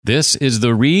This is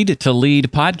the Read to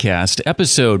Lead podcast,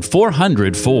 episode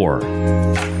 404.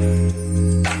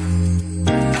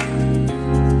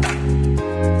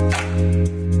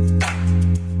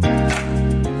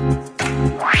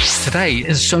 Today,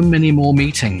 there's so many more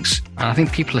meetings. And I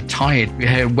think people are tired. We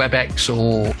hear WebEx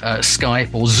or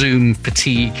Skype or Zoom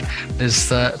fatigue.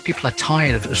 People are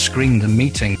tired of screens and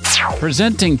meetings.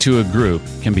 Presenting to a group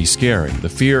can be scary. The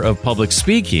fear of public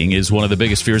speaking is one of the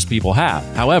biggest fears people have.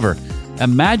 However,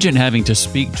 imagine having to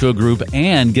speak to a group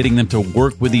and getting them to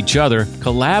work with each other,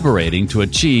 collaborating to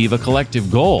achieve a collective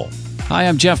goal. Hi,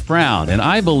 I'm Jeff Brown, and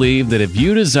I believe that if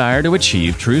you desire to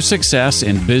achieve true success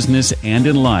in business and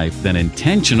in life, then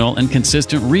intentional and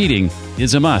consistent reading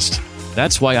is a must.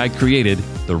 That's why I created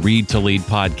the Read to Lead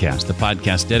podcast, the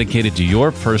podcast dedicated to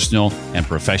your personal and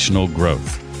professional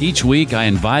growth. Each week, I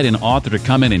invite an author to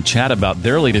come in and chat about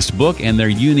their latest book and their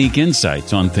unique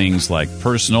insights on things like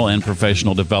personal and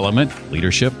professional development,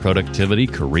 leadership, productivity,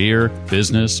 career,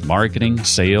 business, marketing,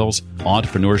 sales,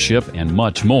 entrepreneurship, and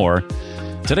much more.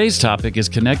 Today's topic is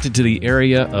connected to the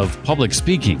area of public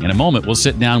speaking. In a moment, we'll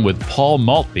sit down with Paul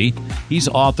Maltby. He's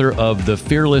author of The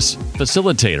Fearless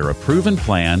Facilitator, a proven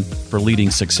plan for leading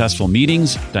successful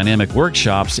meetings, dynamic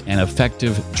workshops, and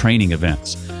effective training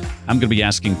events. I'm going to be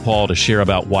asking Paul to share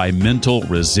about why mental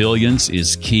resilience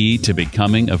is key to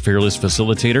becoming a fearless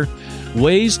facilitator,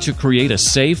 ways to create a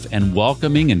safe and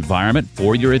welcoming environment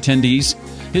for your attendees,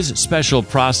 his special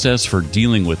process for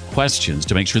dealing with questions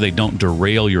to make sure they don't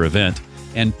derail your event,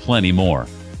 and plenty more.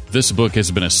 This book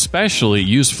has been especially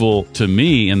useful to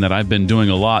me in that I've been doing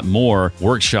a lot more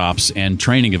workshops and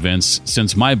training events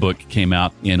since my book came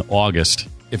out in August.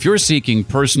 If you're seeking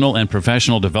personal and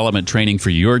professional development training for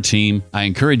your team, I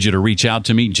encourage you to reach out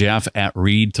to me, Jeff at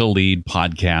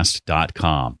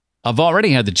readtoleadpodcast.com. I've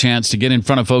already had the chance to get in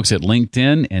front of folks at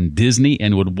LinkedIn and Disney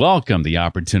and would welcome the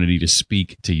opportunity to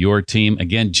speak to your team.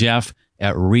 Again, Jeff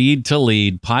at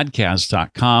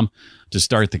readtoleadpodcast.com to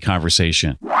start the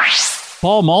conversation.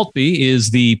 Paul Maltby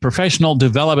is the professional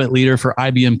development leader for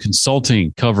IBM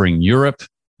Consulting, covering Europe,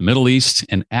 the Middle East,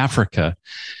 and Africa.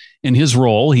 In his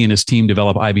role, he and his team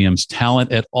develop IBM's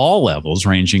talent at all levels,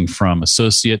 ranging from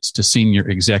associates to senior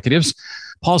executives.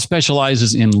 Paul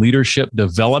specializes in leadership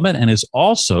development and is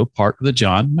also part of the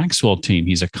John Maxwell team.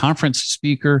 He's a conference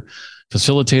speaker,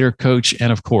 facilitator, coach,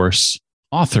 and of course,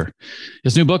 author.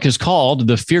 His new book is called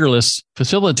The Fearless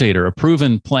Facilitator, a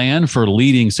proven plan for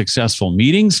leading successful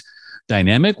meetings,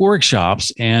 dynamic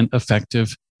workshops, and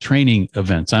effective training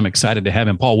events. I'm excited to have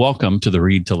him. Paul, welcome to the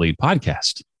Read to Lead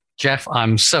podcast. Jeff,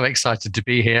 I'm so excited to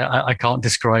be here. I can't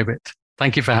describe it.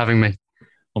 Thank you for having me.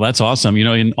 Well, that's awesome. You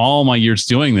know, in all my years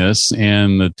doing this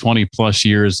and the 20 plus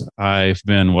years I've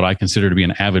been what I consider to be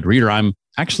an avid reader, I'm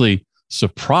actually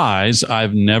surprised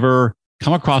I've never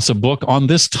come across a book on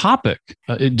this topic.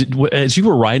 As you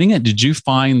were writing it, did you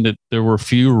find that there were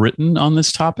few written on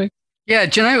this topic? Yeah,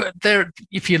 do you know,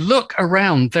 if you look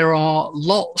around, there are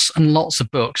lots and lots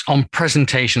of books on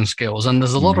presentation skills, and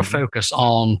there's a lot of focus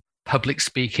on public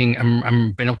speaking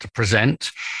and being able to present.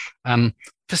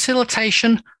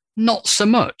 Facilitation, not so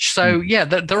much. So yeah,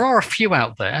 there are a few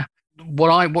out there.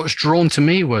 What's drawn to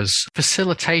me was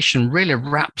facilitation really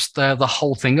wraps the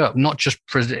whole thing up, not just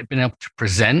being able to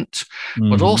present,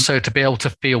 but also to be able to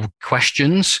field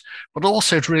questions, but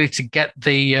also to get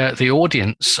the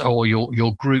audience or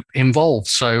your group involved.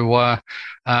 So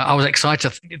I was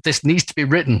excited. This needs to be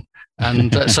written,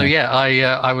 and so yeah,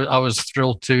 I was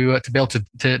thrilled to be able to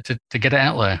get it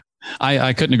out there.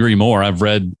 I couldn't agree more. I've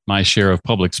read my share of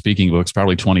public speaking books,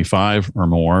 probably 25 or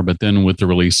more. But then with the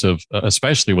release of,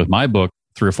 especially with my book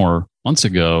 3 or 4 months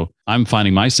ago, I'm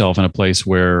finding myself in a place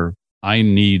where I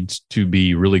need to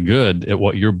be really good at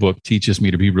what your book teaches me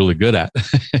to be really good at,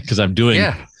 because I'm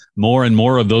doing more and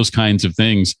more of those kinds of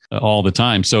things all the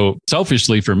time. So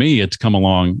selfishly for me, it's come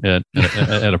along at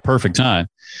a perfect time.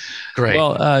 Great.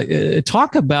 Well,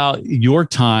 talk about your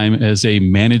time as a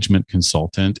management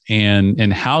consultant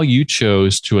and how you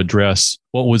chose to address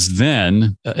what was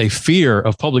then a fear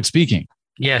of public speaking.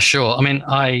 Yeah, sure. I mean,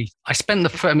 I spent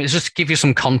just to give you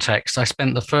some context, I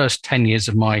spent the first 10 years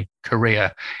of my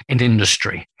career in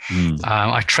industry.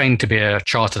 I trained to be a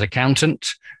chartered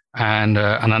accountant and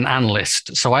an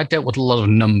analyst. So I dealt with a lot of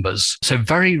numbers. So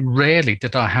very rarely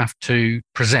did I have to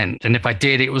present. And if I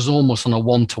did, it was almost on a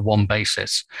one-to-one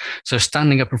basis. So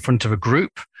standing up in front of a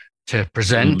group to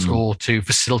present or to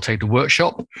facilitate a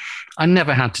workshop, I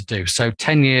never had to do. So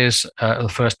 10 years, the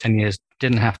first 10 years,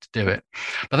 didn't have to do it.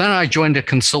 But then I joined a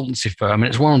consultancy firm, and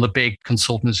it's one of the big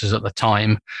consultancies at the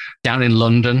time down in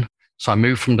London. So I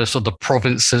moved from the sort of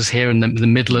provinces here in the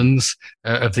Midlands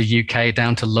of the UK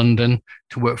down to London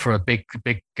to work for a big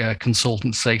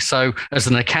consultancy. So as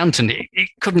an accountant, it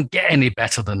couldn't get any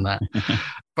better than that.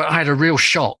 But I had a real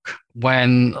shock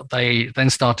when they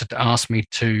then started to ask me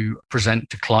to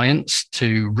present to clients,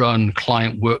 to run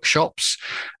client workshops.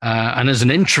 And as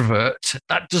an introvert,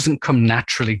 that doesn't come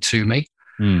naturally to me.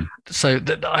 So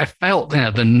that I felt,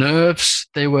 the nerves,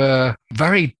 they were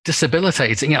very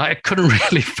debilitating. I couldn't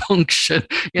really function.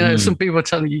 Some people were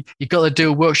telling me, you got to do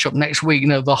a workshop next week.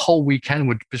 The whole weekend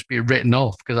would just be written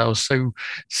off because I was so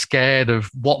scared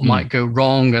of what might go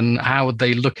wrong and how would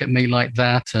they look at me like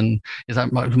that? And is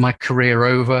that my career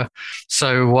over?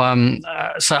 So,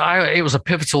 it was a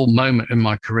pivotal moment in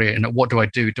my career. And what do I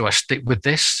do? Do I stick with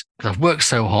this? Because I've worked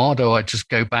so hard, or I just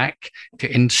go back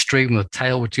to industry with the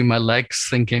tail between my legs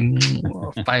thinking,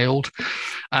 I failed.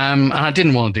 And I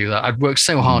didn't want to do that. I'd worked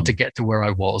so hard to get to where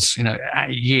I was,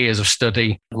 years of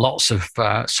study, lots of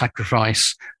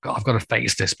sacrifice. I've got to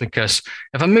face this because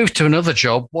if I move to another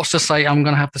job, what's to say I'm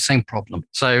going to have the same problem?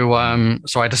 So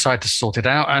I decided to sort it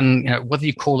out. And whether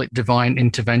you call it divine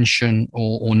intervention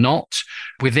or not,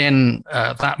 within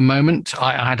that moment,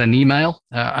 I had an email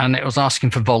and it was asking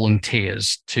for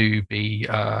volunteers to be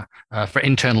for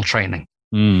internal training.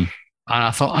 And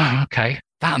I thought, okay,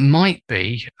 that might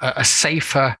be a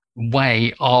safer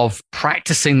way of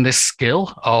practicing this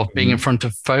skill of being in front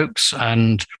of folks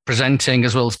and presenting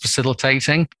as well as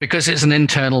facilitating, because it's an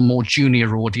internal, more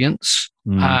junior audience.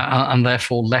 And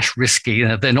therefore less risky.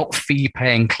 They're not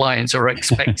fee-paying clients or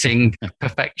expecting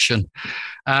perfection.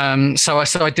 So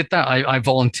I did that. I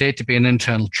volunteered to be an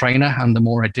internal trainer, and the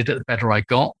more I did it, the better I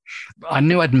got. I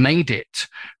knew I'd made it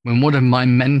when one of my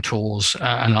mentors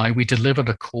and we delivered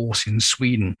a course in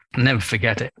Sweden. I'll never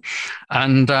forget it.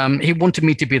 And he wanted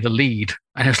me to be the lead.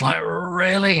 And he was like,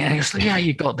 really? And he was like, yeah,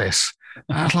 you got this.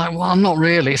 And I was like, well, I'm not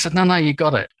really. He said, no, you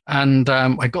got it. And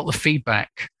I got the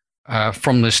feedback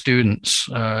from the students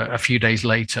a few days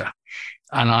later,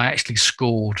 and I actually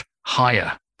scored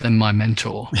higher than my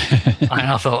mentor. And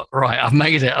I thought, right, I've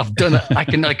made it, I've done it, I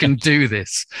can do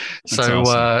this. So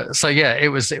awesome. It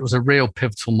was a real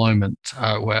pivotal moment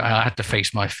where I had to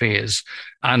face my fears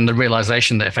and the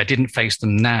realization that if I didn't face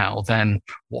them now, then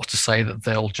what's to say that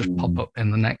they'll just pop up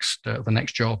in the next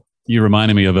job. You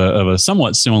reminded me of a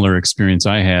somewhat similar experience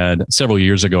I had several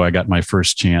years ago. I got my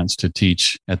first chance to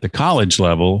teach at the college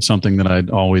level, something that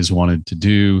I'd always wanted to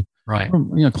do. Right.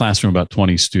 Classroom about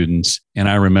 20 students. And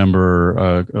I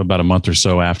remember about a month or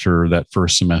so after that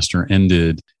first semester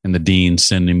ended, and the dean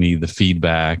sending me the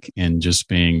feedback and just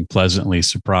being pleasantly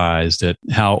surprised at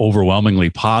how overwhelmingly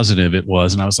positive it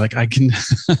was. And I was like, I can do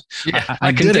this.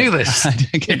 I can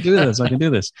do this. I can do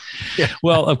this. Yeah.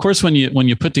 Well, of course, when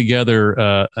you put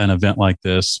together an event like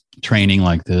this, training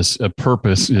like this, a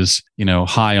purpose is,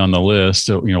 high on the list.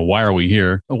 So, why are we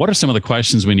here? What are some of the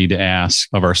questions we need to ask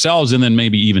of ourselves, and then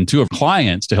maybe even two of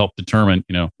clients to help determine,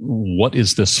 what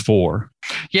is this for?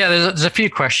 Yeah, there's a few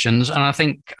questions, and I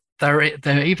think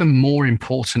they're even more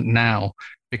important now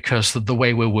because of the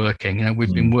way we're working.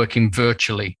 We've been working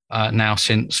virtually now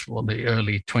since the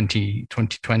early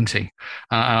 2020.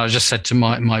 I just said to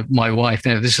my wife,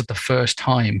 this is the first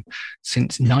time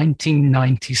since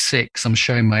 1996, I'm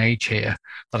showing my age here,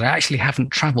 that I actually haven't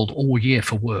traveled all year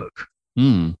for work.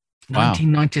 Wow.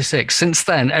 1996. Since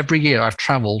then, every year I've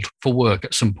traveled for work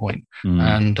at some point.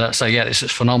 And this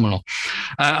is phenomenal.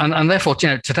 And therefore,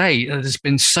 today there's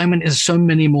been so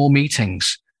many more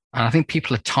meetings. And I think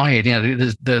people are tired. You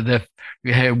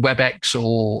hear WebEx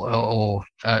or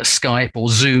Skype or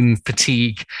Zoom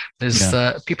fatigue.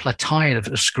 People are tired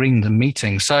of screens and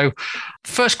meetings. So,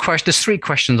 first question, there's three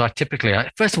questions I typically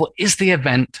ask. First of all, is the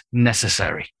event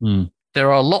necessary?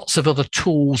 There are lots of other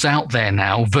tools out there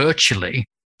now, virtually,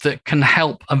 that can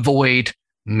help avoid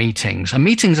meetings. And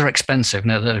meetings are expensive.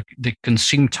 They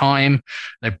consume time.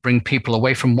 They bring people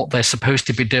away from what they're supposed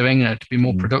to be doing to be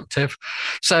more productive.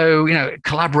 So,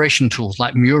 collaboration tools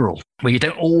like Mural, where you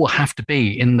don't all have to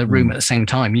be in the room at the same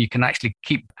time. You can actually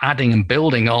keep adding and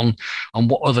building on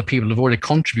what other people have already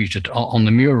contributed on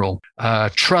the Mural.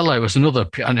 Trello is another.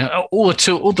 All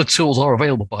the tools are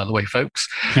available, by the way, folks.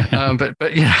 but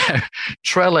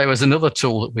Trello is another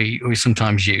tool that we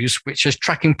sometimes use, which is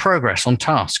tracking progress on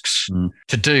tasks.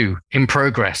 To do in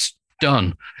progress,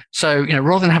 done. So,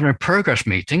 rather than having a progress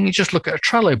meeting, you just look at a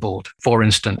Trello board, for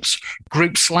instance.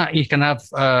 Group Slack, you can have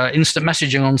instant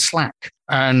messaging on Slack.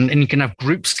 And you can have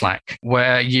group Slack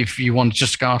where if you want to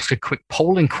just ask a quick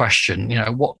polling question,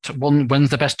 when's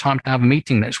the best time to have a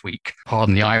meeting next week?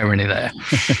 Pardon the irony there.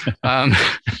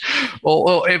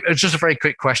 Or it's just a very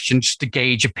quick question just to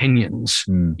gauge opinions.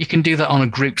 You can do that on a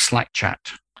group Slack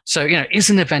chat. So, is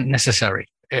an event necessary?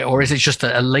 Or is it just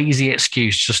a lazy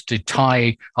excuse just to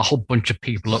tie a whole bunch of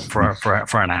people up for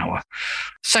an hour?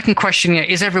 Second question,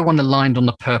 is everyone aligned on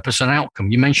the purpose and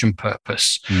outcome? You mentioned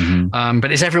purpose,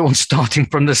 but is everyone starting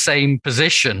from the same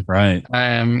position? Right.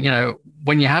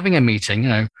 When you're having a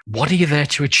meeting, what are you there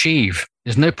to achieve?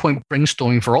 There's no point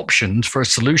brainstorming for options for a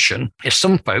solution if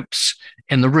some folks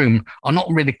in the room are not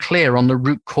really clear on the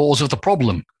root cause of the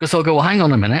problem. Because they'll go, well, hang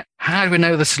on a minute, how do we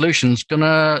know the solution's going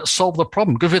to solve the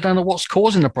problem? Because we don't know what's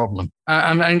causing the problem.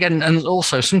 And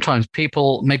also sometimes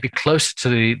people may be closer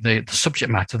to the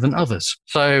subject matter than others.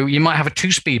 So you might have a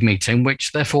 2-speed meeting,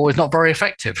 which therefore is not very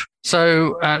effective.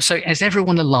 So is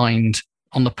everyone aligned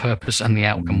on the purpose and the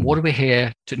outcome? What are we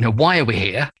here to know? Why are we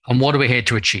here? And what are we here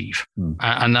to achieve?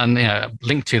 And then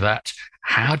linked to that,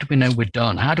 how do we know we're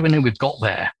done? How do we know we've got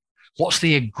there? What's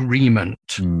the agreement?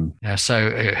 What's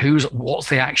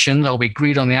the actions? Are we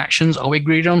agreed on the actions? Are we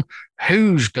agreed on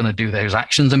who's going to do those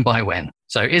actions and by when?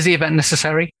 So is the event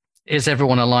necessary? Is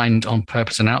everyone aligned on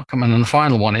purpose and outcome? And then the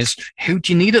final one is, who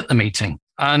do you need at the meeting?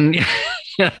 And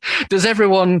does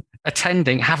everyone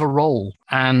attending have a role?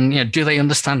 And do they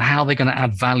understand how they're going to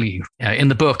add value? In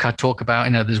the book, I talk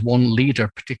about there's one leader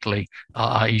particularly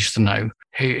I used to know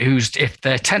who's, if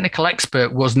their technical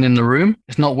expert wasn't in the room,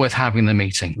 it's not worth having the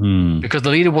meeting because the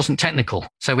leader wasn't technical.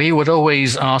 So he would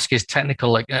always ask his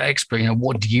technical expert,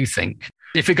 what do you think?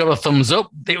 If he got a thumbs up,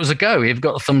 it was a go. If he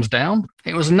got a thumbs down,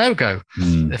 it was a no-go.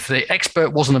 If the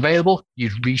expert wasn't available,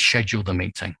 you'd reschedule the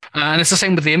meeting. And it's the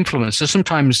same with the influencers.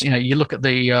 Sometimes, you look at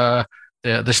the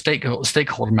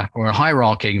stakeholder map or a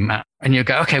hierarchy map, and you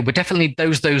go, okay, we're definitely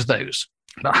those.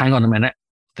 But hang on a minute.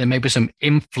 There may be some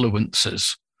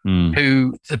influencers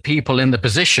who the people in the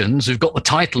positions who've got the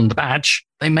title and the badge,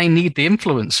 they may need the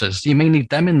influencers. You may need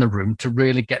them in the room to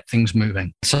really get things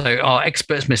moving. So are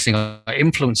experts missing? Are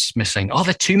influencers missing? Are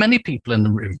there too many people in the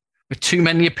room with too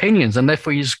many opinions? And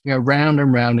therefore you just go round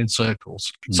and round in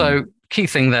circles. So key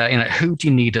thing there, who do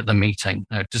you need at the meeting?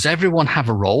 Does everyone have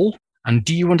a role? And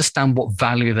do you understand what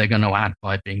value they're going to add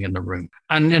by being in the room?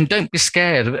 And don't be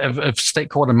scared of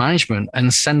stakeholder management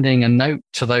and sending a note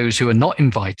to those who are not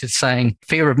invited saying,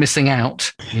 fear of missing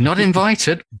out. You're not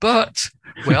invited, but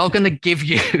we are going to give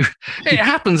you. It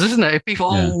happens, isn't it?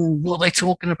 People, what are they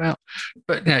talking about?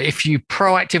 But if you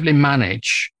proactively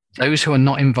manage those who are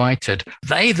not invited,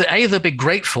 they'll be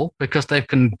grateful because they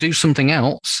can do something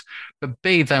else, but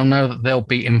B, they'll know that they'll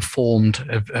be informed,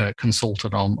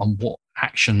 consulted on what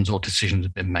actions or decisions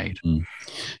have been made.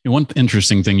 One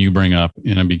interesting thing you bring up,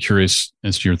 and I'd be curious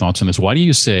as to your thoughts on this. Why do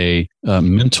you say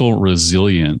mental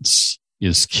resilience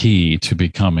is key to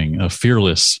becoming a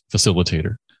fearless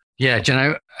facilitator? Yeah,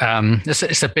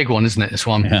 it's a big one, isn't it? This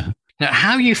one. Yeah. Now,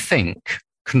 how you think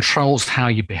controls how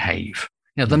you behave.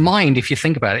 The mind, if you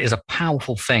think about it, is a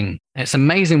powerful thing. It's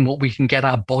amazing what we can get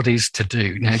our bodies to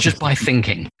do just by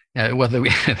thinking. Whether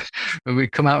we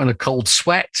come out in a cold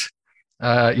sweat,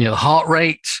 heart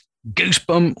rate,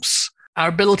 goosebumps, our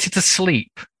ability to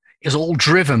sleep is all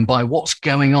driven by what's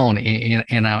going on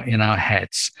in our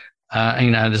heads.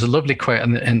 There's a lovely quote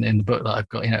in the book that I've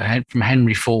got, from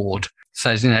Henry Ford. It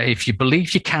says, if you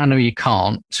believe you can or you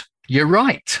can't, you're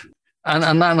right.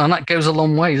 And that goes a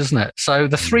long way, doesn't it? So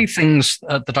the three things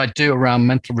that I do around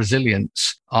mental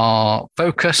resilience are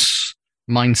focus,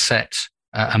 mindset,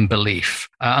 and belief.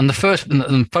 And the first,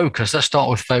 and focus, let's start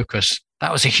with focus.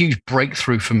 That was a huge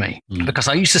breakthrough for me because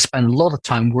I used to spend a lot of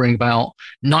time worrying about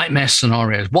nightmare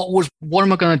scenarios. What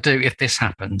am I going to do if this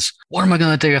happens? What am I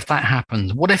going to do if that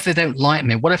happens? What if they don't like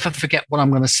me? What if I forget what I'm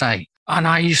going to say? And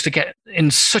I used to get in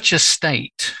such a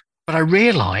state, but I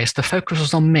realized the focus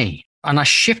was on me. And I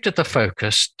shifted the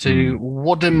focus to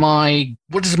what does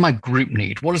my group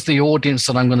need? What does the audience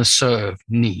that I'm going to serve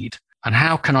need? And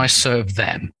how can I serve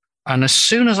them? And as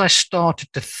soon as I started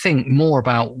to think more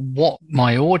about what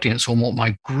my audience or what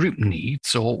my group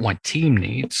needs or what my team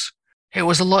needs, it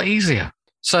was a lot easier.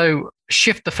 So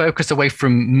shift the focus away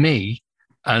from me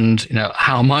and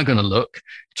how am I going to look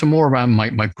to more around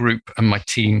my group and my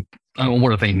team and what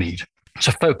do they need.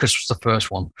 So focus was the first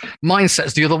one. Mindset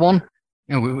is the other one.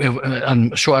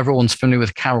 I'm sure everyone's familiar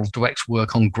with Carol Dweck's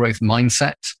work on growth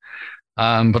mindset,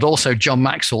 but also John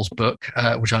Maxwell's book,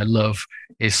 which I love,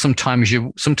 is sometimes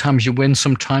you win,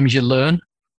 sometimes you learn.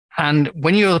 And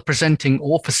when you're presenting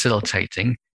or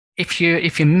facilitating, if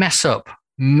you mess up,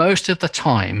 most of the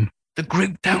time the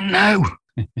group don't know.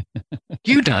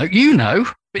 you know,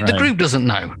 but the group doesn't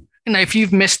know. If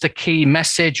you've missed a key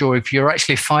message or if you're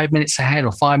actually 5 minutes ahead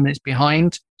or 5 minutes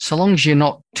behind, so long as you're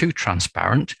not too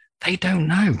transparent, they don't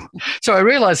know. So I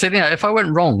realized that if I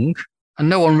went wrong and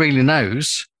no one really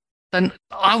knows, then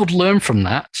I would learn from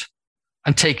that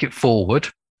and take it forward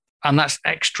And that's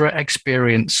extra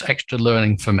experience, extra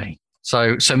learning for me.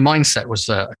 So mindset was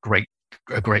a great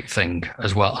thing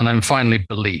as well. And then finally,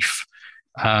 belief.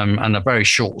 And a very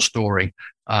short story.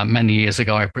 Many years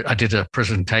ago, I did a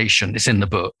presentation. It's in the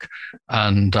book.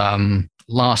 And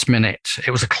last minute,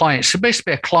 it was so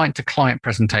basically a client-to-client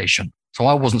presentation. So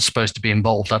I wasn't supposed to be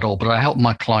involved at all, but I helped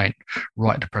my client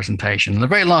write the presentation. And the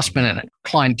very last minute, the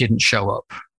client didn't show up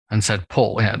and said,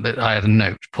 Paul, I had a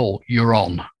note, Paul, you're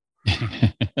on.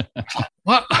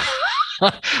 What?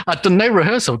 I'd done no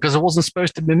rehearsal because it wasn't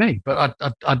supposed to be me, but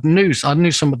I knew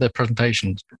some of the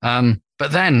presentations.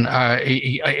 But then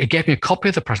he gave me a copy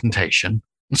of the presentation,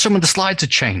 and some of the slides had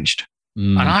changed,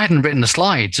 and I hadn't written the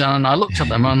slides. And I looked at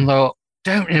them and thought,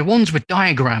 ones with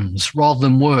diagrams rather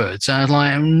than words. And I was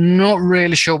like, I'm not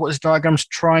really sure what this diagram's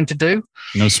trying to do.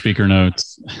 No speaker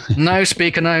notes. No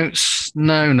speaker notes.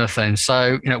 No nothing.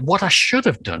 So what I should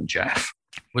have done, Jeff,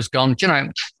 was gone.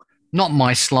 Not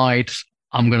my slides.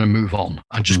 I'm going to move on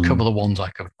and just cover the ones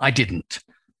I covered. I didn't.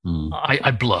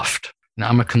 I bluffed. Now,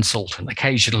 I'm a consultant.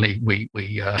 Occasionally, we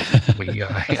wing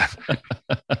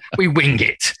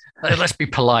it. Let's be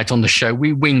polite on the show.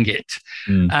 We wing it,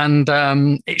 and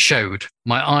it showed.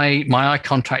 My eye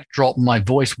contact dropped. My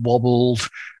voice wobbled.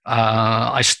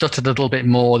 I stuttered a little bit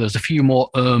more. There's a few more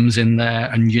ums in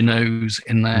there and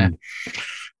in there,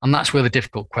 and that's where the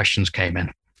difficult questions came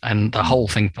in. And the whole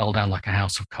thing fell down like a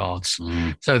house of cards.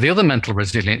 So the other mental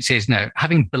resilience is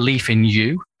having belief in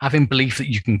you, having belief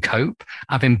that you can cope,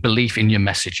 having belief in your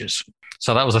messages.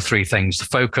 So that was the three things: the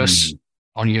focus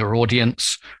on your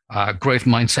audience, growth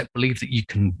mindset, believe that you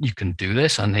can do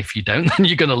this, and if you don't, then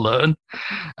you're going to learn,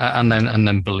 and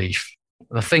then belief.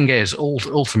 The thing is,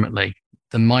 ultimately,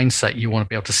 the mindset, you want to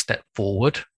be able to step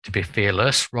forward to be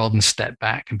fearless rather than step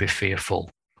back and be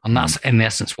fearful. And that's in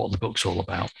essence what the book's all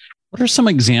about. What are some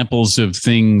examples of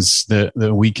things that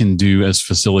we can do as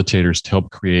facilitators to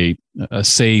help create a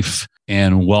safe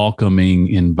and welcoming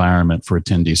environment for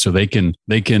attendees so they can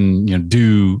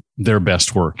do their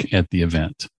best work at the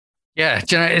event? Yeah,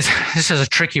 this is a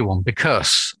tricky one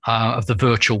because of the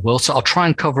virtual world. So I'll try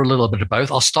and cover a little bit of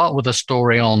both. I'll start with a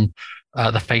story on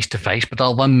the face-to-face, but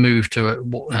I'll then move to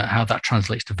how that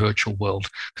translates to virtual world,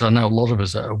 because I know a lot of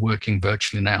us are working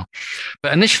virtually now.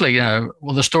 But initially,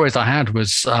 the stories I had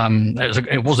was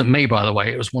it wasn't me, by the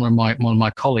way. It was one of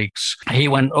my colleagues. He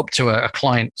went up to a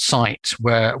client site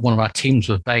where one of our teams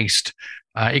was based.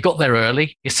 He got there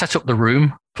early. He set up the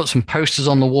room, put some posters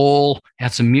on the wall. He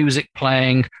had some music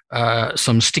playing,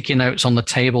 some sticky notes on the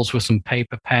tables with some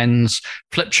paper pens,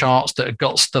 flip charts that had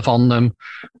got stuff on them.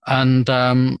 And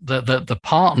the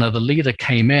partner, the leader,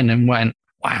 came in and went,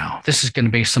 "Wow, this is going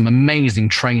to be some amazing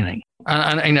training."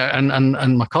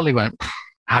 And my colleague went,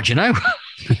 "How'd you know?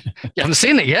 You haven't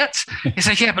seen it yet?" He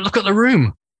said, "Yeah, but look at the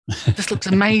room. This looks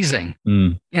amazing."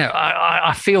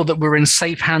 I feel that we're in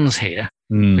safe hands here.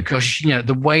 Because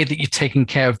the way that you're taking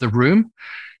care of the room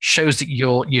shows that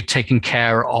you're taking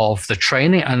care of the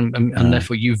training, and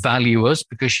therefore you value us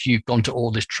because you've gone to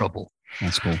all this trouble.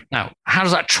 That's cool. Now, how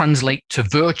does that translate to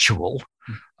virtual?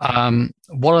 One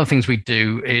of the things we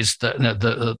do is that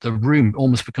the room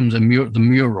almost becomes the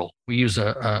mural. We use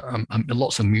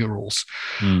lots of murals,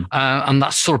 and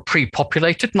that's sort of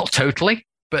pre-populated, not totally,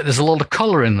 but there's a lot of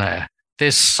color in there.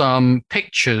 There's some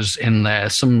pictures in there,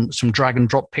 some drag and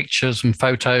drop pictures and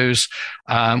photos.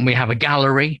 We have a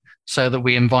gallery so that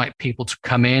we invite people to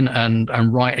come in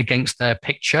and write against their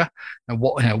picture and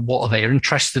what are they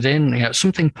interested in.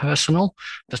 Something personal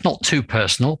that's not too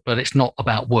personal, but it's not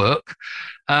about work.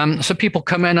 So people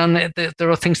come in and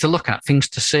there are things to look at, things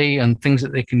to see, and things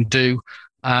that they can do.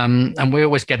 And we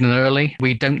always get in early.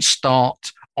 We don't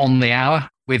start on the hour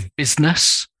with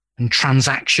business and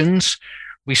transactions.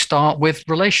 We start with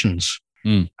relations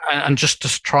and just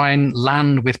to try and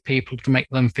land with people to make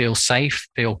them feel safe,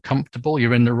 feel comfortable.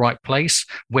 You're in the right place.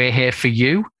 We're here for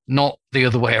you, not the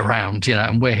other way around,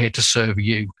 and we're here to serve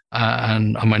you.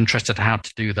 And I'm interested in how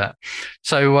to do that.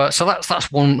 So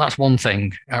that's one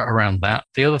thing around that.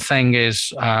 The other thing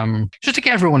is just to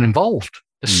get everyone involved.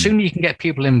 The sooner you can get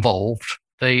people involved,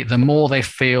 the more they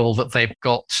feel that they've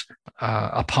got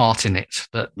a part in it,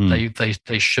 that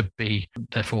they should be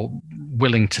therefore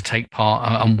willing to take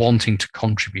part and wanting to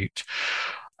contribute.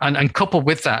 And coupled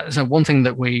with that, so one thing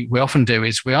that we often do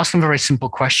is we ask them a very simple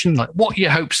question, like, what are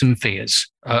your hopes and fears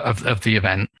of the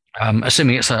event?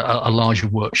 Assuming it's a larger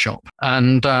workshop.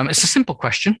 And it's a simple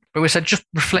question, but we said just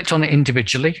reflect on it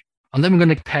individually, and then we're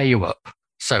going to pair you up.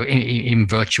 So in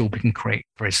virtual, we can create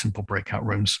very simple breakout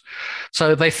rooms.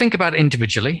 So they think about it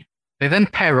individually. They then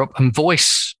pair up and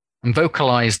voice and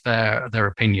vocalize their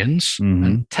opinions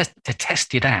and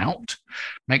test it out,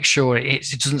 make sure it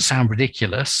doesn't sound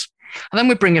ridiculous. And then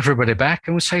we bring everybody back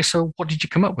and we say, so what did you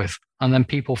come up with? And then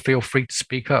people feel free to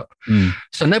speak up.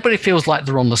 So nobody feels like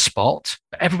they're on the spot,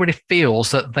 but everybody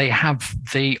feels that they have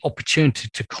the opportunity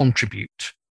to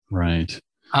contribute. Right.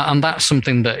 And that's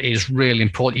something that is really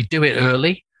important. You do it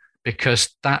early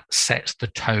because that sets the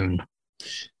tone.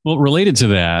 Well, related to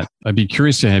that, I'd be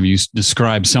curious to have you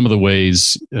describe some of the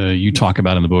ways you talk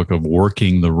about in the book of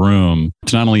working the room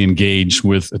to not only engage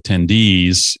with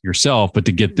attendees yourself, but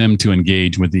to get them to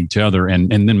engage with each other and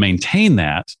then maintain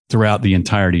that throughout the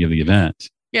entirety of the event.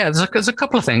 Yeah, there's a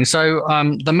couple of things. So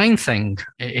the main thing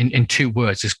in 2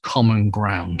 words is common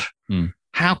ground.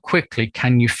 How quickly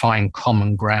can you find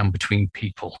common ground between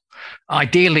people?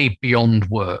 Ideally beyond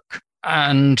work.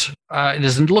 And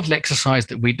there's a lovely exercise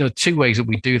that we do, 2 ways that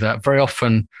we do that. Very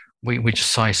often we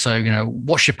just say, so,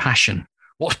 what's your passion?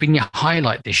 What's been your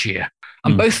highlight this year?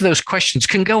 And both of those questions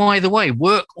can go either way,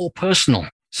 work or personal.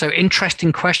 So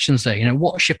interesting questions there.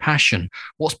 What's your passion?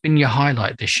 What's been your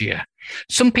highlight this year?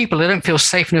 Some people, they don't feel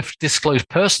safe enough to disclose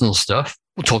personal stuff.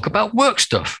 We'll talk about work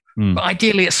stuff. But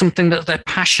ideally, it's something that they're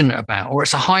passionate about or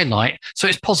it's a highlight. So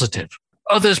it's positive.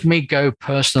 Others may go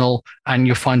personal and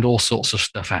you'll find all sorts of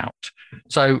stuff out.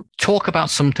 So talk about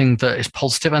something that is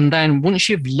positive. And then once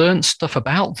you've learned stuff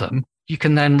about them, you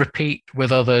can then repeat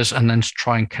with others and then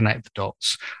try and connect the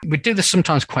dots. We do this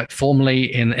sometimes quite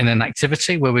formally in an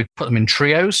activity where we put them in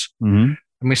trios. And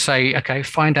we say, okay,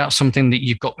 find out something that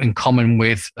you've got in common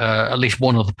with at least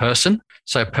one other person.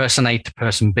 So person A to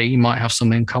person B might have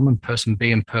something in common. Person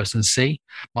B and person C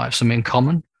might have something in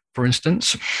common, for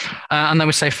instance. And then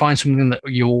we say, find something that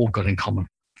you all got in common.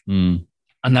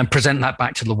 And then present that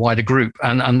back to the wider group.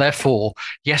 And therefore,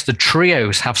 yes, the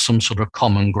trios have some sort of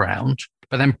common ground,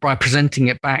 but then by presenting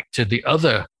it back to the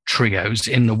other trios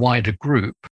in the wider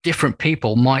group, different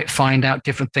people might find out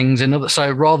different things in other. So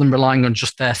rather than relying on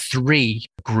just their 3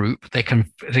 group, they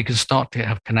can start to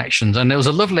have connections. And there was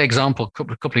a lovely example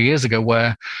a couple of years ago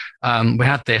where we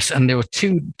had this, and there were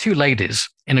two ladies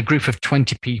in a group of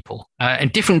 20 people in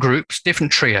different groups,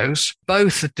 different trios.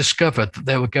 Both had discovered that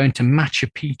they were going to Machu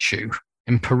Picchu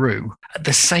in Peru at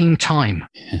the same time,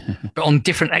 but on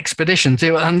different expeditions. They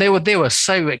were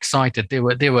so excited.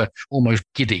 They were almost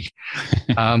giddy,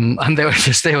 and they were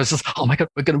just, oh my God,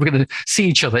 we're going to see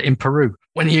each other in Peru.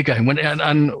 When are you going?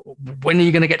 And when are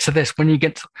you going to get to this? When you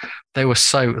get to, they were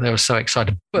so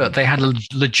excited, but they had a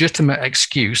legitimate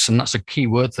excuse, and that's a key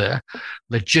word there,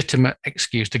 legitimate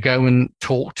excuse to go and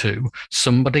talk to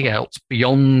somebody else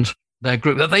beyond their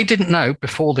group that they didn't know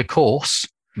before the course.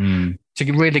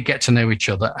 To really get to know each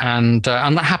other. And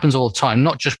that happens all the time,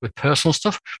 not just with personal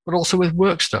stuff, but also with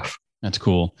work stuff. That's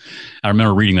cool. I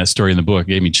remember reading that story in the book.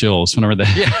 It gave me chills when I read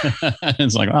that. Yeah.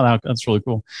 It's like, wow, that's really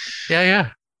cool. Yeah.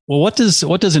 Well, what does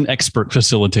an expert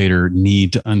facilitator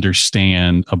need to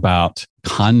understand about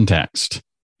context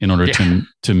in order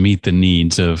to meet the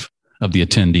needs of the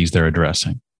attendees they're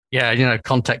addressing? Yeah,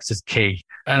 context is key.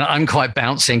 And I'm quite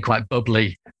bouncy and quite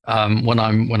bubbly when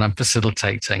I'm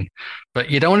facilitating, but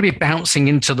you don't want to be bouncing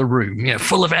into the room,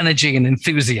 full of energy and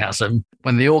enthusiasm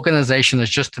when the organization has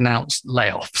just announced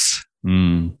layoffs.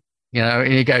 And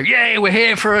you go, yeah, we're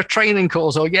here for a training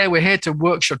course, or yeah, we're here to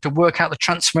work out the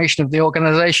transformation of the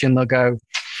organization. They'll go,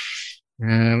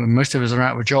 most of us are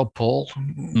out of a job, Paul.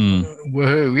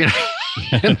 Woohoo,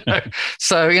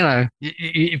 So,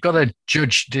 you've got to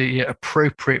judge the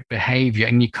appropriate behavior,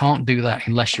 and you can't do that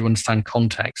unless you understand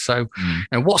context. So,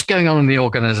 what's going on in the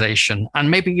organization, and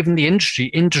maybe even the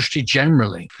industry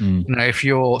generally. If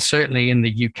you're certainly in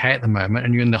the UK at the moment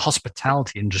and you're in the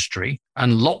hospitality industry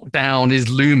and lockdown is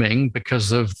looming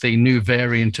because of the new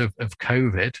variant of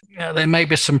COVID, there may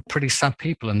be some pretty sad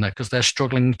people in there because they're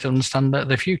struggling to understand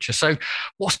their future. So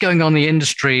what's going on in the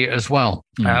industry as well?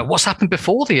 What's happened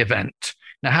before the event?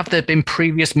 Now, have there been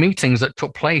previous meetings that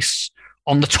took place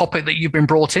on the topic that you've been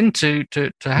brought in to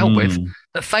help with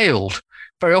that failed?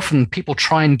 Very often people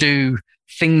try and do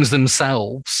things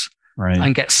themselves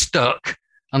and get stuck.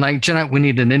 And we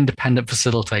need an independent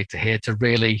facilitator here to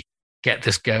really get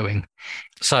this going.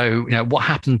 So, what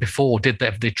happened before?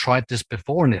 Have they tried this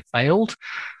before and it failed?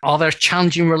 Are there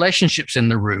challenging relationships in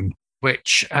the room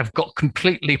which have got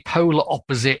completely polar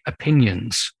opposite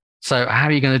opinions? So how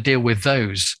are you going to deal with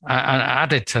those? And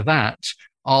added to that,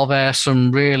 are there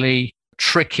some really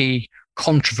tricky,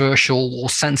 controversial or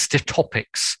sensitive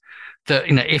topics that,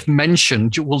 if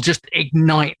mentioned, will just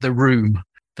ignite the room?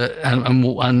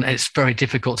 And it's very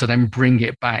difficult to then bring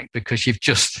it back because you've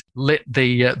just lit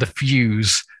the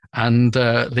fuse, and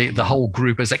the whole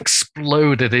group has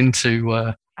exploded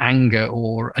into anger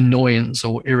or annoyance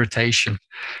or irritation.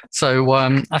 So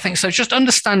I think so. Just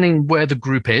understanding where the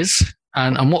group is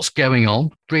and what's going on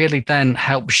really then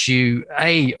helps you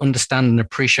understand and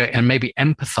appreciate and maybe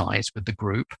empathize with the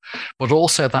group, but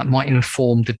also that might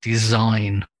inform the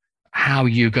design, how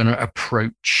you're going to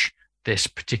approach this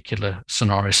particular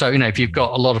scenario. So, if you've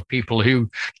got a lot of people who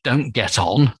don't get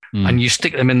on and you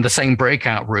stick them in the same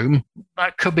breakout room,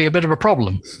 that could be a bit of a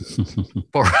problem,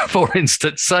 for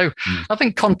instance. So I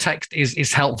think context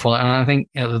is helpful. And I think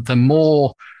the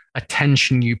more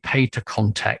attention you pay to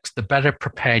context, the better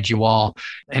prepared you are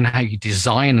in how you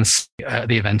design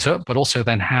the event up, but also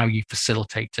then how you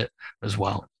facilitate it as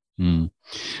well.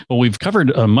 Well, we've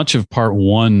covered much of part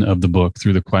 1 of the book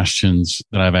through the questions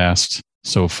that I've asked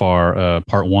so far.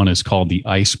 Part 1 is called The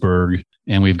Iceberg,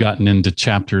 and we've gotten into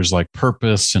chapters like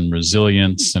purpose and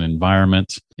resilience and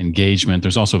environment, engagement.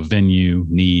 There's also venue,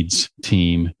 needs,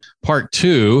 team. Part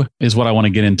 2 is what I want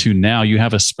to get into now. You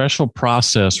have a special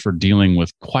process for dealing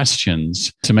with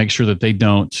questions to make sure that they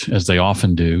don't, as they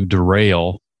often do,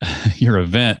 derail your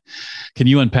event. Can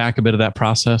you unpack a bit of that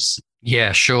process?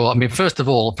 Yeah, sure. I mean, first of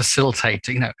all,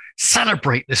 facilitator,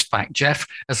 celebrate this fact, Jeff.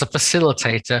 As a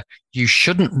facilitator, you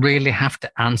shouldn't really have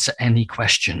to answer any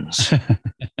questions.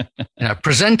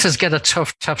 Presenters get a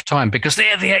tough time because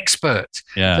they're the expert.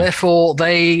 Yeah. Therefore,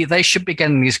 they should be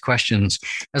getting these questions.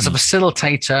 As a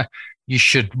facilitator, you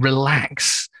should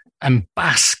relax and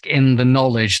bask in the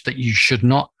knowledge that you should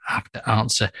not have to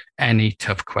answer any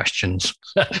tough questions.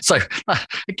 So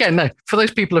again, for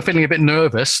those people who are feeling a bit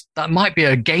nervous, that might be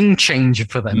a game changer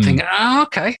for them. Thinking,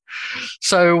 okay.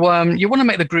 So you want to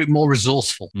make the group more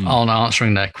resourceful on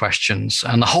answering their questions.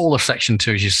 And the whole of section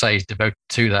 2, as you say, is devoted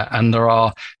to that. And there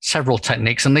are several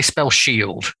techniques, and they spell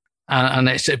SHIELD. And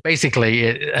it's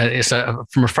basically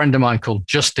from a friend of mine called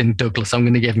Justin Douglas. I'm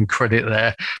going to give him credit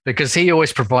there because he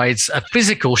always provides a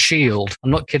physical shield.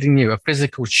 I'm not kidding you, a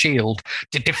physical shield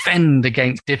to defend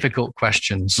against difficult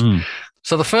questions.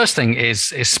 So the first thing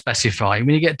is specify.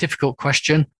 When you get a difficult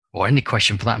question, or any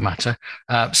question for that matter,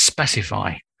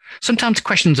 specify. Sometimes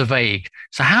questions are vague.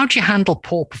 So how do you handle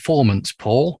poor performance,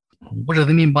 Paul? What do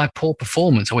they mean by poor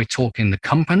performance? Are we talking the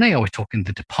company? Are we talking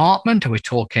the department? Are we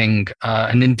talking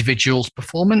an individual's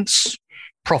performance?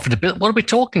 Profitability? What are we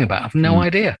talking about? I have no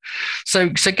idea. So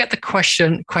get the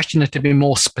questioner to be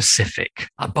more specific.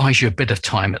 That buys you a bit of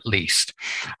time at least.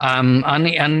 And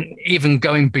even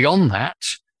going beyond that,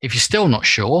 if you're still not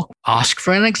sure, ask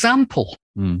for an example.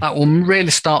 That will really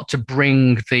start to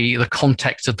bring the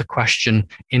context of the question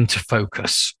into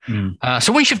focus.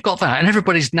 So once you've got that and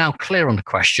everybody's now clear on the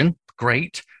question,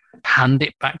 great, hand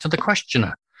it back to the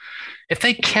questioner. If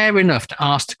they care enough to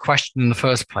ask the question in the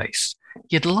first place,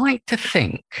 you'd like to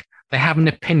think they have an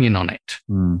opinion on it.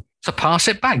 So pass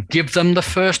it back. Give them the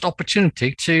first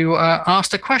opportunity to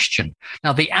ask the question.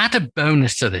 Now, the added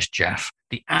bonus to this, Jeff,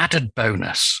 the added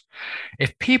bonus,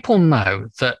 if people know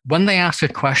that when they ask a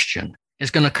question, it's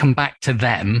going to come back to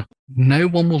them, no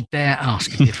one will dare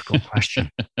ask a difficult question.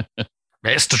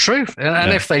 It's the truth.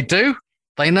 And if they do,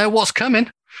 they know what's coming.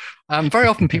 Very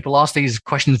often people ask these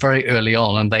questions very early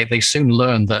on and they soon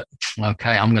learn that,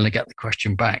 okay, I'm going to get the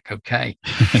question back. Okay.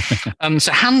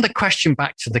 So hand the question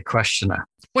back to the questioner.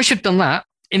 Once you've done that,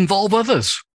 involve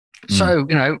others. So,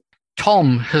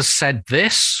 Tom has said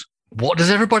this. What does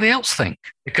everybody else think?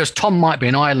 Because Tom might be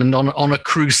an island on a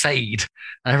crusade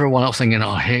and everyone else thinking,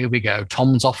 oh, here we go.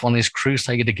 Tom's off on his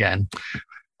crusade again.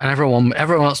 And everyone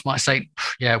else might say,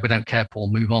 yeah, we don't care,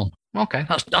 Paul, move on. Okay,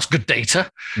 that's good data.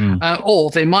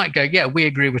 Or they might go, yeah, we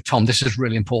agree with Tom. This is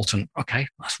really important. Okay,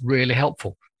 that's really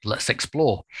helpful. Let's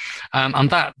explore. And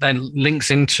that then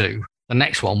links into the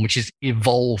next one, which is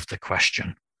evolve the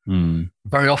question.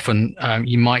 Very often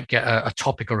you might get a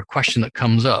topic or a question that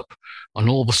comes up and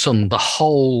all of a sudden the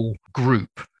whole group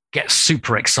gets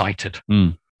super excited.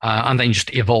 And then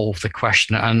just evolve the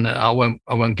question. And I won't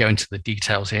go into the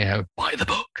details here, buy the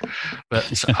book,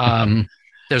 but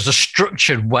there's a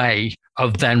structured way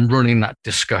of then running that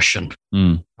discussion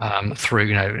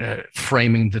through,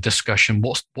 framing the discussion.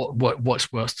 What's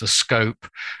the scope,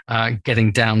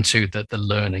 getting down to the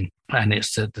learning, and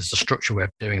there's a structured way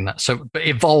of doing that. So, but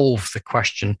evolve the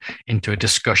question into a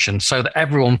discussion so that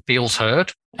everyone feels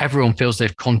heard, everyone feels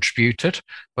they've contributed,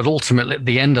 but ultimately at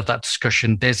the end of that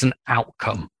discussion, there's an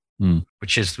outcome,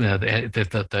 which is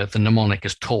the mnemonic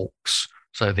is talks.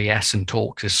 So the S in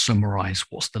talks is summarize.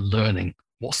 What's the learning?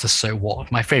 What's the so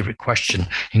what? My favorite question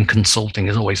in consulting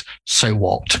is always, so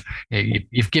what?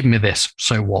 You've given me this,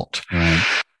 so what? Right.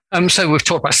 So we've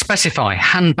talked about specify,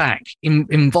 hand back,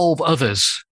 involve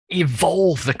others,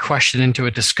 evolve the question into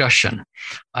a discussion.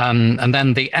 And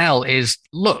then the L is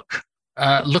look.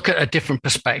 look at a different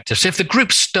perspective. So if the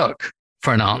group's stuck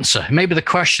for an answer, maybe the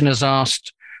question is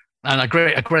asked, and a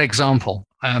great example,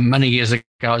 many years ago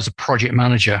as a project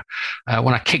manager,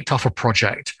 when I kicked off a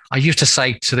project, I used to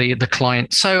say to the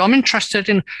client, so I'm interested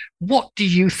in what do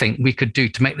you think we could do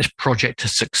to make this project a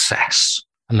success?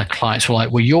 And the clients were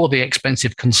like, well, you're the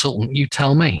expensive consultant, you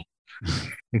tell me.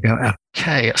 You go,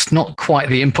 okay, it's not quite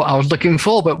the input I was looking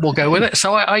for, but we'll go with it.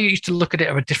 So I used to look at it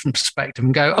from a different perspective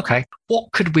and go, okay,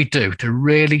 what could we do to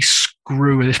really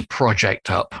screw this project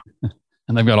up?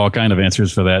 And they've got all kind of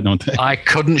answers for that, don't they? I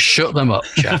couldn't shut them up,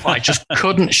 Jeff. I just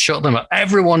couldn't shut them up.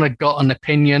 Everyone had got an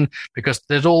opinion because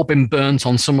they'd all been burnt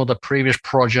on some of the previous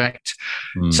project.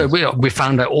 So we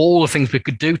found out all the things we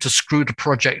could do to screw the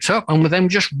project up, and we then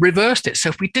just reversed it. So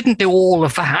if we didn't do all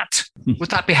of that,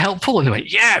 would that be helpful? And they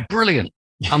went, yeah, brilliant.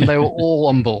 And they were all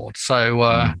on board. So,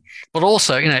 but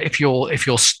also, if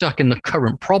you're stuck in the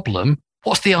current problem,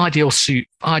 what's the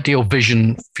ideal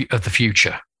vision of the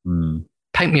future?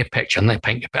 Paint me a picture, and they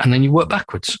paint you, and then you work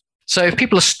backwards. So if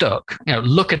people are stuck,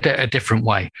 look at it a different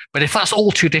way. But if that's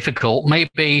all too difficult,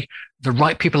 maybe the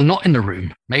right people are not in the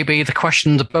room. Maybe the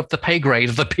question's above the pay grade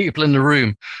of the people in the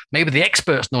room. Maybe the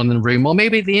expert's not in the room, or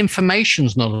maybe the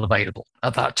information's not available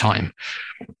at that time.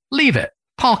 Leave it.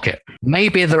 Park it.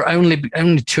 Maybe there are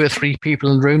only 2 or 3 people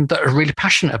in the room that are really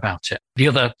passionate about it. The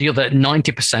other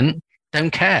 90%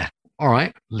 don't care. All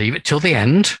right, leave it till the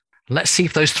end. Let's see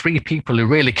if those 3 people who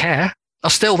really care are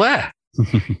still there.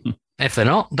 If they're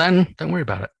not, then don't worry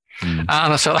about it.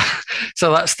 And so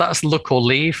that's look or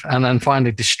leave, and then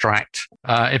finally distract.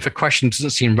 If a question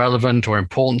doesn't seem relevant or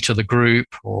important to the group,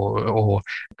 or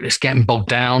it's getting bogged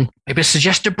down, maybe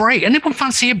suggest a break. Anyone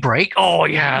fancy a break? Oh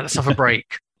yeah, let's have a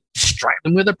break. Distract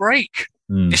them with a break.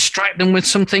 Distract them with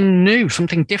something new,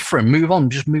 something different. Move on,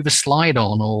 just move a slide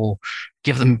on, or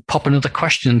pop another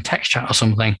question in text chat or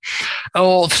something.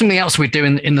 Or something else we do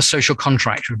in the social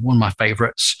contract, one of my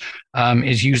favorites,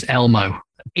 is use Elmo.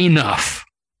 Enough.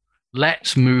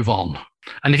 Let's move on.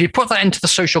 And if you put that into the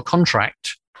social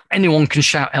contract, anyone can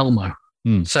shout Elmo.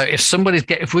 So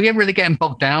if we're really getting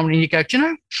bogged down and you go, do you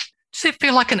know, does it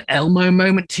feel like an Elmo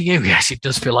moment to you? Yes, it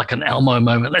does feel like an Elmo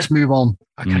moment. Let's move on.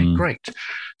 Okay, great.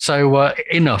 So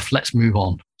enough, let's move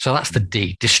on. So that's the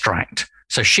D, distract.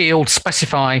 So shield,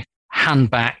 specify, hand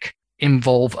back,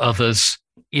 involve others,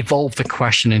 evolve the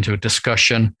question into a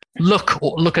discussion,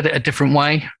 look at it a different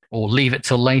way, or leave it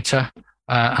till later,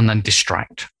 and then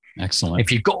distract. Excellent.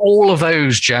 If you've got all of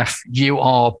those, Jeff, you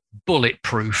are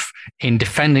bulletproof in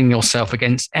defending yourself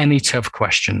against any tough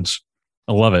questions.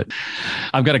 I love it.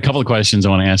 I've got a couple of questions I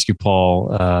want to ask you, Paul,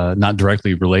 not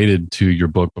directly related to your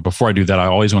book. But before I do that, I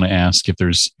always want to ask if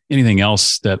there's anything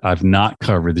else that I've not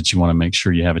covered that you want to make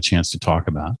sure you have a chance to talk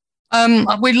about.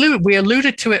 We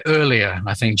alluded to it earlier,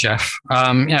 I think, Jeff.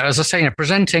 As I say,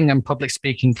 presenting and public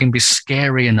speaking can be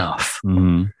scary enough,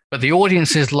 but the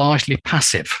audience is largely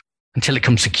passive until it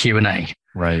comes to Q&A.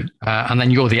 Right. And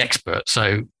then you're the expert,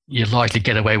 so you largely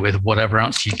get away with whatever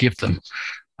answer you give them.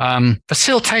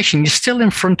 Facilitation, you're still in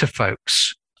front of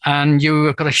folks, and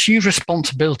you've got a huge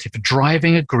responsibility for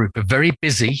driving a group of very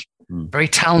busy, very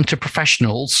talented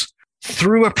professionals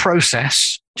through a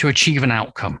process to achieve an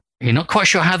outcome. You're not quite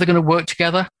sure how they're going to work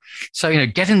together. So,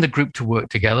 getting the group to work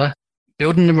together,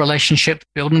 building the relationship,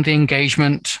 building the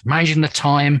engagement, managing the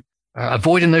time,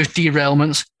 avoiding those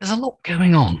derailments. There's a lot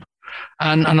going on.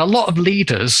 And a lot of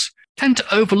leaders tend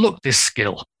to overlook this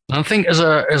skill. And I think as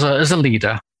a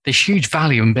leader, there's huge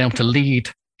value in being able to lead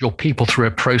your people through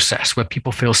a process where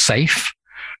people feel safe,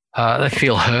 they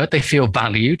feel heard, they feel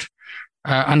valued,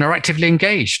 and are actively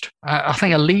engaged. I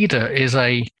think a leader is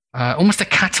almost a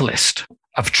catalyst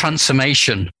of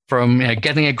transformation from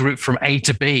getting a group from A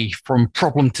to B, from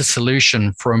problem to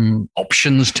solution, from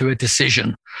options to a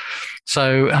decision.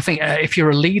 So I think if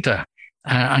you're a leader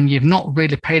and you've not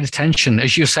really paid attention,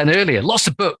 as you said earlier, lots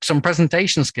of books on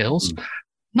presentation skills,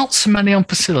 not so many on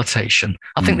facilitation.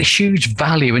 I think there's huge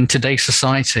value in today's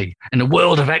society, in a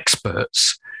world of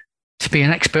experts, to be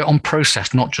an expert on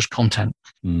process, not just content.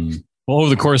 Well, over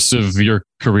the course of your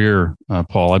career,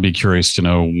 Paul, I'd be curious to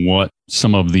know what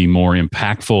some of the more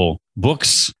impactful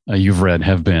books you've read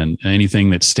have been.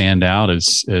 Anything that stand out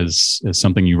as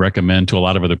something you recommend to a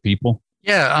lot of other people?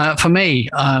 Yeah, for me,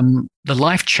 the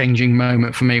life-changing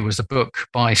moment for me was a book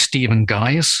by Stephen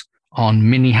Guise on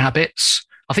mini habits.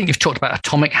 I think you've talked about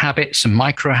atomic habits and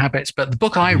micro habits, but the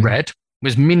book I read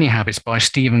was Mini Habits by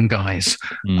Stephen Guise.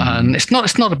 And it's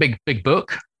not a big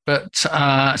book, but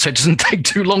so it doesn't take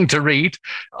too long to read.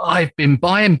 I've been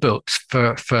buying books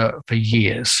for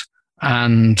years,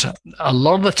 And a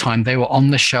lot of the time they were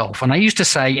on the shelf. And I used to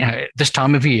say, this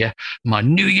time of year, my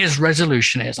New Year's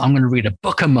resolution is I'm going to read a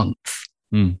book a month,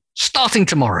 starting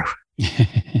tomorrow.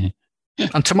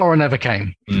 And tomorrow never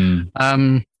came.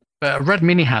 But I read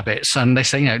Mini Habits, and they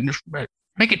say,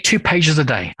 make it 2 pages a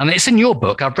day. And it's in your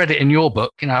book. I've read it in your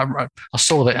book. I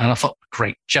saw that and I thought,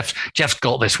 great, Jeff's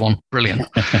got this one. Brilliant.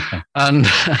 And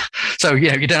so,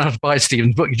 you don't have to buy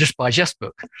Stephen's book. You just buy Jeff's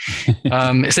book.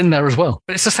 It's in there as well.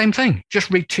 But it's the same thing.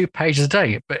 Just read 2 pages a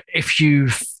day. But if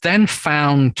you've then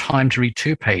found time to read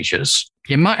 2 pages,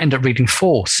 you might end up reading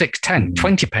 4, 6, 10,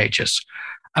 20 pages.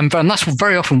 And that's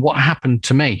very often what happened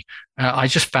to me. I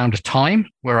just found a time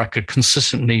where I could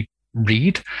consistently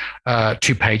read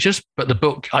 2 pages, but the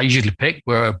book I usually pick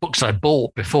were books I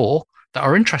bought before that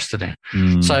are interested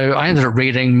in. So I ended up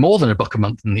reading more than a book a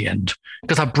month in the end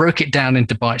because I broke it down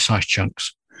into bite-sized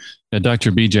chunks.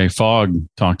 Dr. B.J. Fogg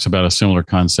talks about a similar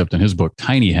concept in his book,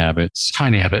 Tiny Habits.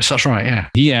 Tiny Habits, that's right, yeah.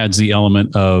 He adds the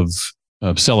element of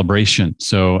celebration.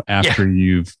 So after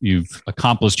you've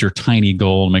accomplished your tiny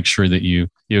goal, make sure that you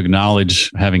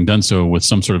acknowledge having done so with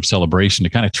some sort of celebration to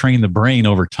kind of train the brain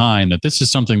over time that this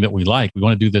is something that we like. We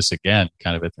want to do this again,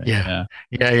 kind of a thing.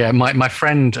 Yeah. My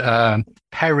friend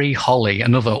Perry Holly,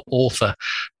 another author,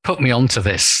 put me onto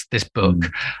this book,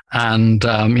 and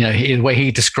the way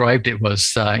he described it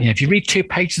was, if you read 2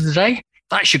 pages a day,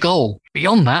 that's your goal.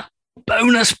 Beyond that,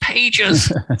 bonus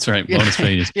pages. That's right. Bonus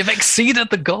pages. You've exceeded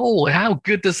the goal. How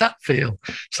good does that feel?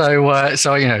 So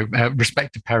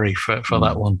respect to Perry for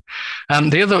that one.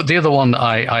 The other one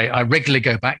I regularly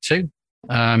go back to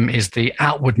is the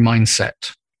Outward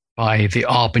Mindset by the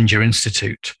Arbinger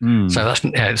Institute. So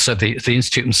that's so the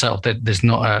institute themselves. There's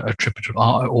not a attributed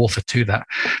author to that,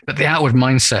 but the Outward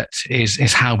Mindset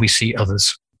is how we see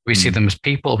others. We see them as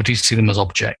people, but we see them as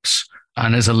objects.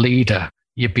 And as a leader,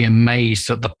 you'd be amazed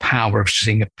at the power of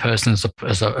seeing a person as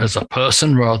a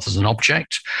person rather than an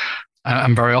object.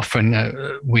 And very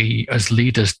often we as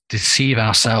leaders deceive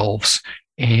ourselves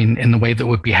in the way that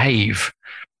we behave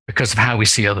because of how we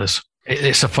see others.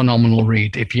 It's a phenomenal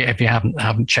read if you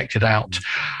haven't checked it out.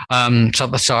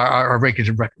 So I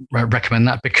regularly recommend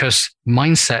that because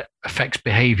mindset affects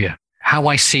behavior. How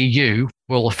I see you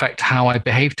will affect how I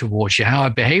behave towards you. How I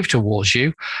behave towards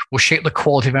you will shape the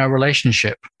quality of our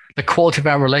relationship. The quality of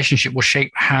our relationship will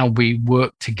shape how we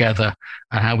work together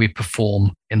and how we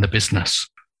perform in the business.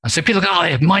 And so people go,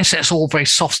 mindset's all very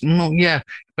soft. No, yeah,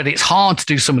 but it's hard to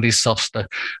do some of these soft stuff.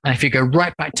 And if you go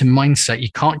right back to mindset,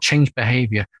 you can't change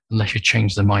behavior unless you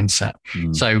change the mindset.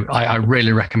 So I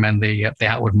really recommend the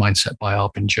Outward Mindset by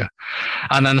Arbinger.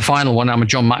 And then the final one, I'm a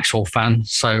John Maxwell fan,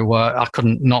 so I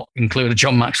couldn't not include a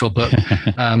John Maxwell book.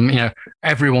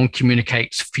 Everyone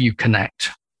communicates, few connect.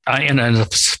 As a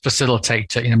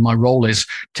facilitator, my role is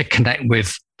to connect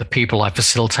with the people I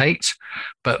facilitate,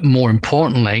 but more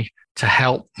importantly, to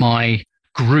help my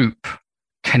group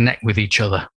connect with each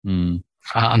other.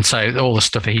 And so all the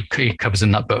stuff he covers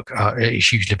in that book is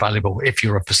hugely valuable if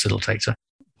you're a facilitator.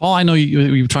 Paul, I know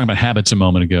you were talking about habits a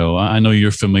moment ago. I know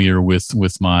you're familiar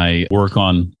with my work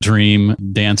on dream,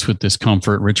 dance with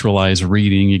discomfort, ritualize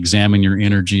reading, examine your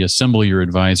energy, assemble your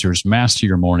advisors, master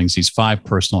your mornings, these 5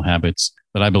 personal habits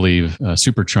that I believe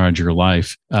supercharge your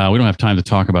life. We don't have time to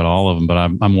talk about all of them, but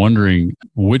I'm wondering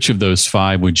which of those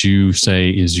 5 would you say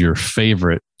is your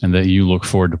favorite and that you look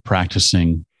forward to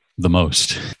practicing the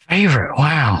most? Favorite?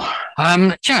 Wow.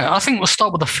 I think we'll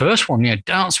start with the first one.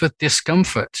 Dance with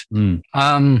discomfort.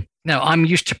 I'm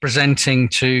used to presenting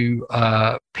to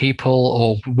people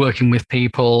or working with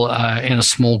people in a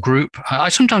small group. I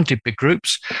sometimes do big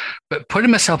groups, but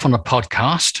putting myself on a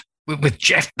podcast with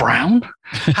Jeff Brown,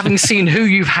 having seen who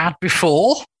you've had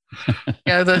before,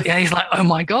 he's like, oh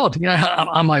my God,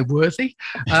 am I worthy?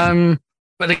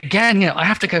 But again, I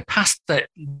have to go past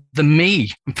the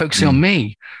me and focusing on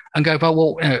me and go,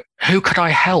 well, who could I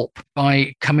help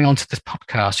by coming onto this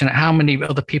podcast? How many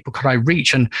other people could I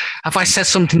reach? And have I said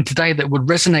something today that would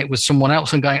resonate with someone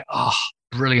else and going, oh,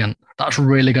 brilliant, that's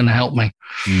really going to help me.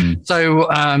 So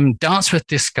dance with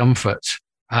discomfort.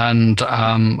 And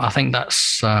I think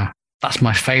that's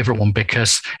my favorite one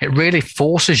because it really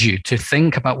forces you to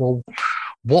think about, well,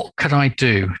 what could I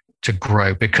do to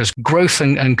grow? Because growth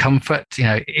and comfort,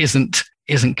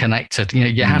 isn't connected.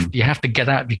 You have to get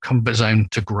out of your comfort zone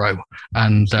to grow.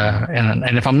 And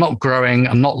if I'm not growing,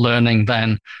 I'm not learning,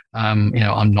 then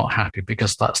I'm not happy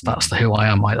because that's who I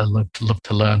am. I love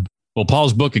to learn. Well,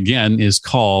 Paul's book, again, is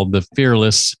called The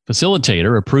Fearless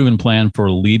Facilitator, a proven plan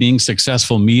for leading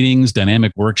successful meetings,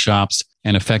 dynamic workshops,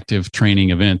 and effective training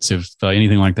events. If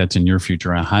anything like that's in your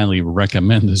future, I highly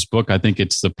recommend this book. I think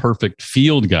it's the perfect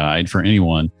field guide for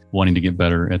anyone wanting to get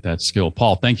better at that skill.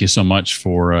 Paul, thank you so much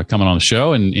for coming on the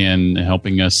show and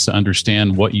helping us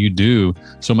understand what you do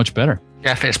so much better.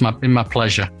 Jeff, it's been my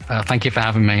pleasure. Thank you for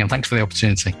having me, and thanks for the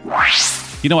opportunity.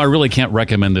 You know, I really can't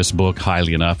recommend this book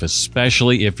highly enough,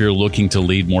 especially if you're looking to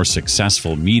lead more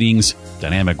successful meetings,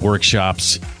 dynamic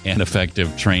workshops, and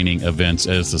effective training events,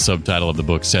 as the subtitle of the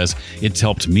book says. It's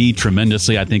helped me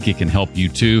tremendously. I think it can help you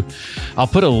too. I'll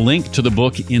put a link to the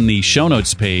book in the show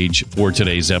notes page for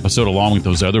today's episode, along with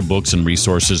those other books and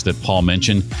resources that Paul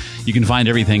mentioned. You can find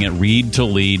everything at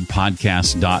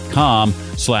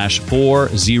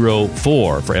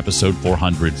readtoleadpodcast.com/404 for episode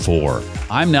 404.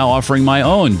 I'm now offering my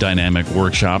own dynamic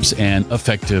workshops and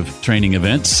effective training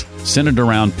events centered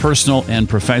around personal and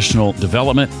professional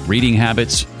development, reading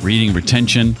habits, reading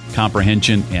retention,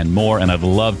 comprehension, and more. And I'd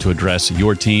love to address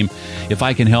your team. If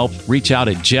I can help, reach out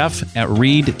at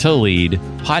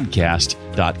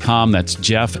jeff@readtoleadpodcast.com. That's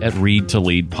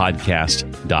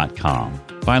jeff@readtoleadpodcast.com.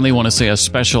 Finally, I want to say a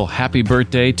special happy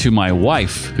birthday to my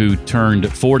wife, who turned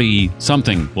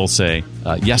 40-something, we'll say,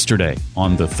 yesterday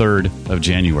on the 3rd of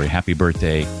January. Happy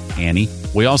birthday, Annie.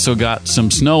 We also got some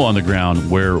snow on the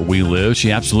ground where we live.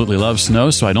 She absolutely loves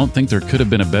snow, so I don't think there could have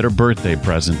been a better birthday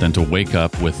present than to wake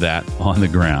up with that on the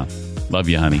ground. Love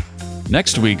you, honey.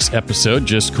 Next week's episode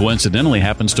just coincidentally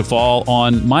happens to fall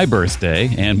on my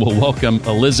birthday, and we'll welcome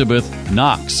Elizabeth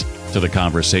Knox to the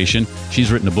conversation.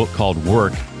 She's written a book called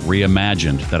Work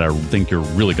Reimagined that I think you're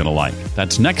really going to like.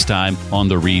 That's next time on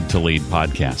the Read to Lead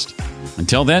podcast.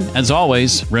 Until then, as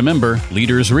always, remember,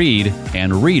 leaders read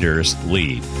and readers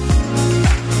lead.